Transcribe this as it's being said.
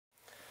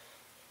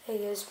Hey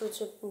guys, what's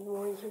up? Good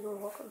morning, and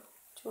welcome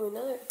to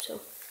another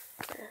episode.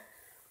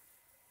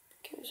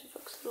 Cameras are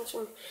focused on this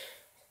one.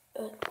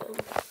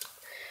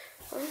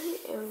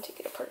 I am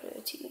taking apart the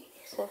TV,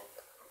 so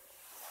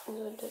I'm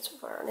doing that so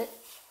far on it.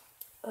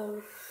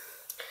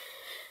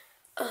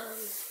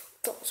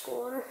 It's all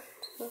school water,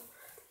 so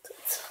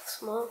it's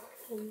small,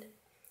 and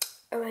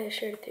I might have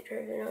shared a picture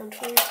of it on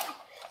Twitter.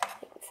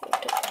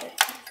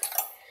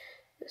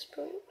 This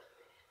part,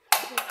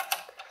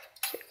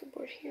 circuit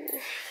board here.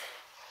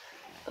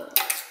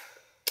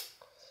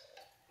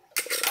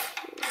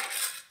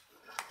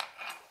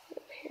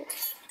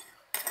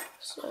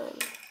 So,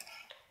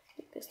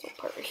 this little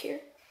part right here,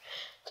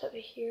 top of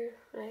here,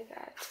 I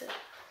got like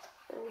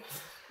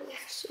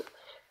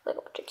a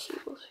bunch of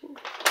cables here.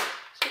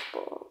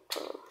 Simple,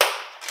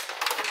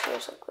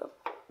 there's like the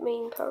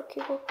main power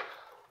cable,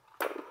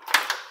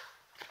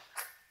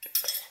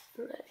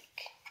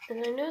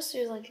 and I noticed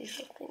there's like these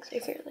little things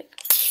right here, like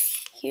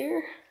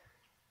here,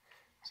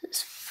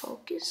 this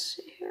focus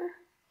here.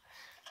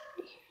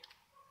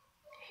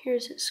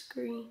 Here's a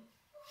screen.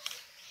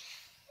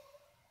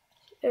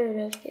 I don't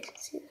know if you guys can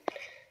see that.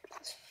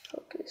 This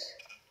focus.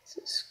 This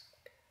is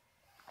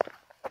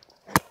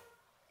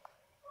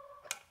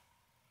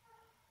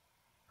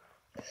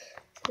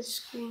the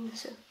screen.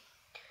 So,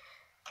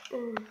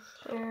 here,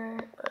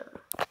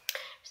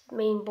 here's the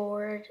main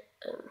board.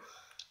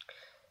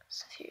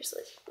 So here's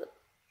like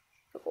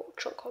the whole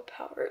chunk of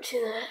power to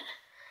that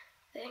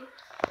thing.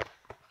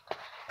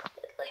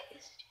 Like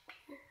this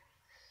here.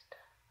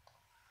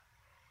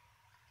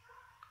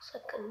 It's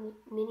like a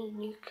mini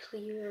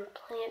nuclear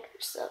plant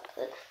or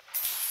something.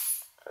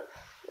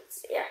 That's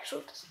the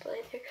actual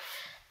display there.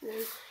 And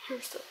then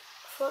here's the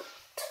front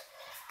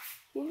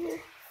here.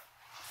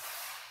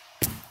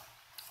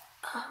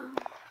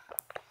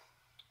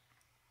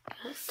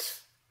 Got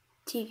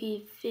TV,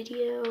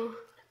 video,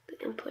 the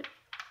input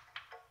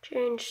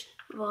change,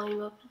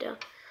 volume up and down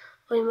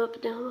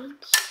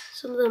ones.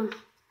 Some of them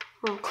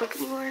won't click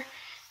anymore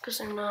because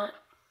they're not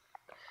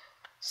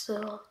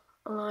still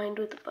aligned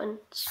with the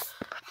buttons.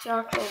 The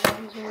actual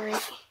ones are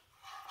right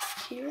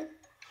here,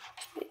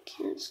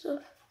 and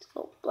stuff. It's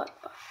called black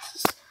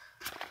boxes.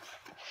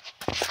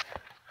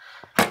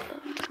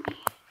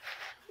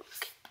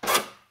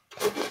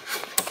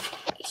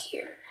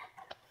 Here.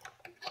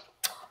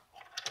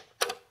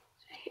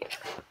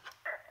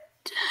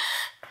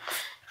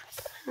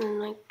 And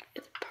like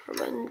the power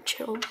button,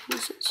 channel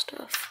buttons and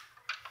stuff.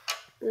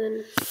 And then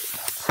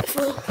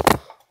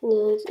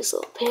there's this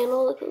little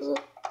panel that goes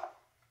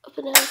up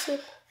and down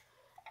stuff.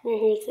 And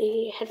here's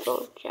the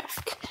headphone jack.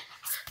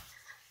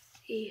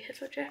 Here's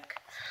the remote.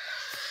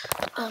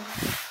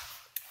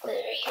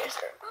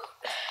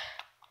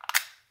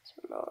 This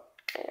remote,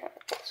 yeah.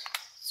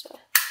 So,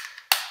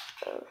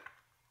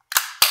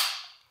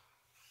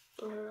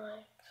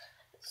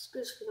 this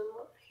goes for the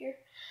remote here,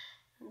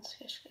 and this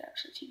goes for the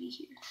actual TV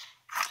here.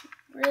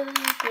 Really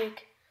big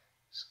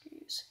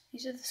screws.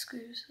 These are the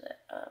screws that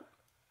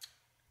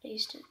I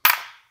used to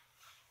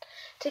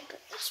take the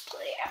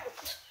display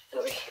out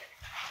over here.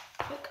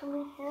 I come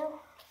in here,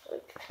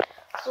 like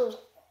those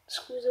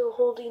screws that were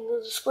holding the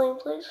display in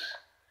place.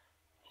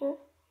 Here,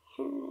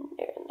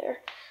 and there.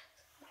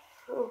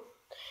 So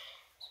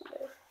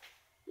there.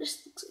 This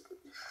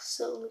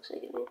looks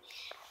like it means.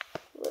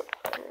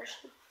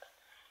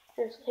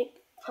 There's like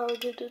power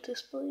to the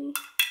display.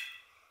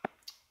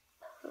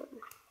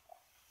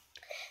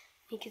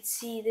 You can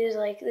see there's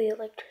like the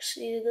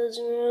electricity that goes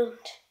around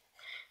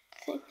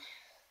the thing.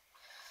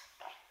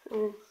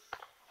 And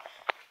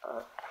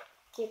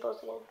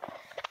cables again.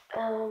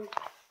 And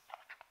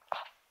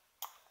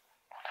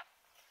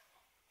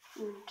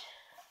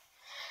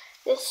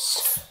this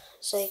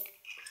is like,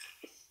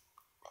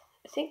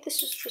 I think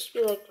this is supposed to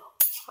be like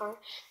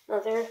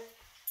another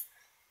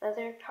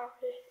power.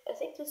 I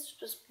think this is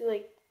supposed to be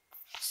like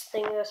this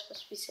thing that's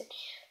supposed to be sending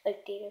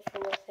like data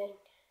from the thing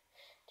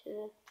to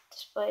the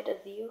display to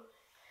view.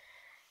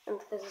 And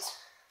because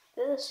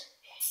this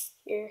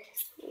here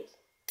is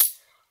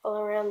all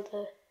around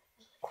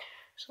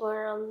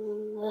around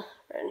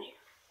here.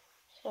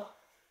 So,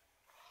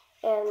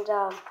 and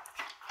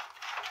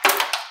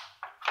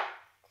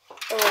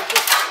like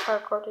this power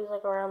cord is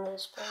like around the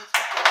display.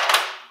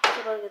 So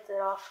I'm gonna get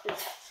that off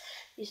with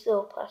these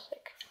little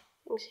plastic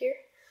things here.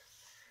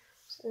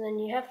 So then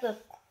you have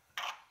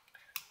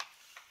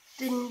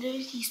then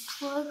there's these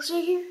plugs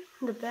right here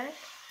in the back.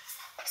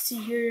 So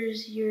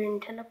here's your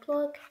antenna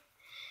plug,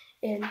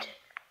 and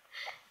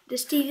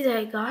this TV that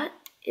I got,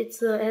 it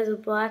has a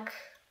black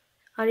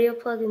audio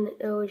plug, and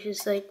which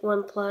is like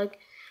one plug.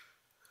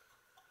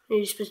 And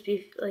you're supposed to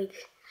be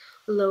like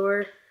a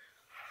lower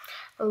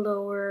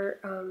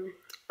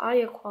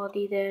audio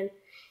quality than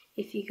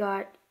if you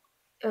got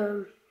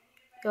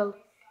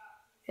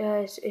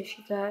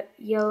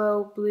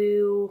yellow,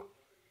 blue,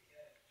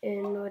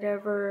 and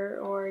whatever,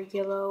 or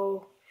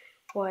yellow,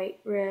 white,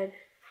 red.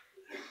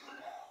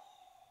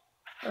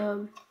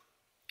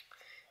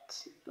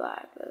 It's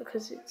black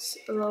because it's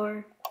a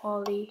lower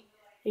quality.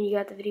 And you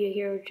got the video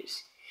here, which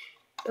is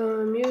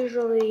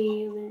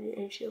usually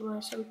show my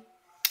son.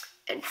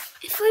 And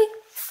if I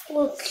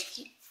look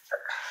here,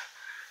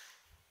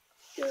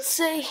 you'll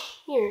say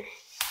here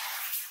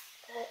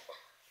that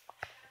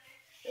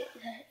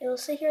it'll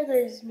say here that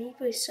it's made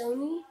by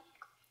Sony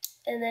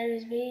and that it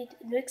was made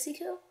in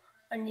Mexico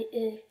in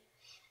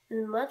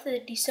the month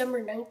of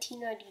December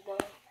 1999.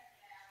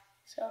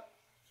 So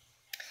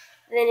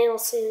then it'll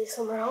say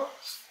somewhere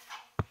else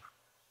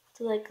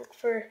to like look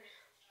for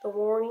the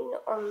warning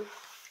on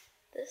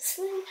this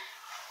thing.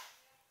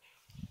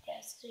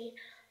 Yes, yeah, so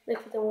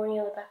look for the warning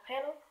on the back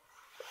panel,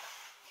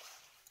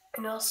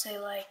 and it'll say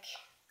like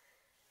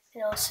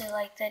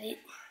that it.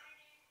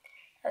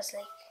 It'll say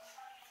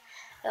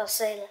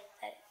like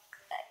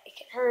that it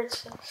can hurt,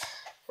 so, and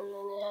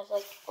then it has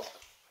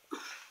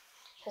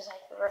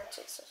like the right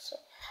and stuff. So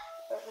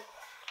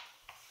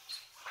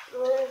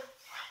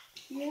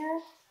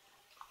here,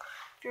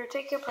 if you're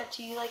taking a part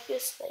 2 like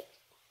this, like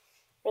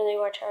really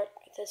watch out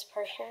with this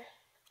part here.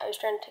 I was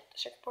trying to take the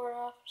circuit board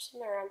off or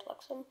something, or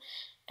unplug some,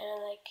 and I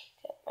like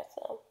got my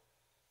thumb.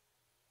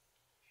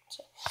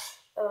 So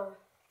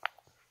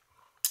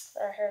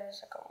right here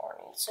there's like a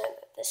warning saying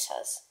that this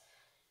has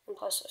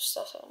implosive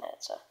stuff on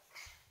it. So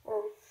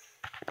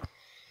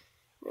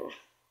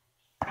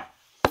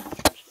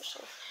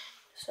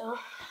so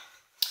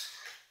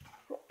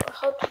I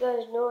hope you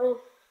guys know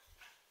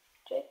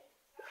this.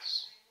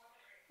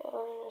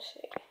 Let's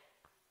see.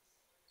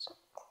 So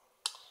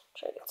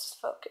try to get this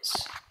focus.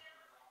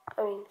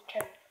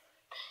 Okay,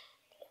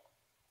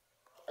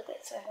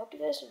 so I hope you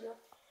guys are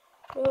doing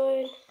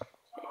good.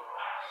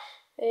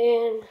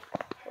 And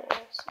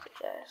let's see,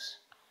 guys.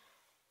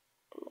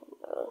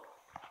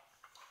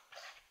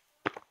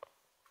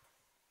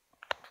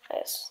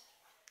 Yes.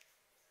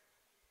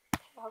 I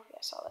hope you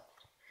guys saw that.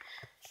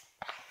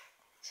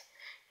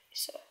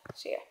 So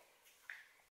yeah.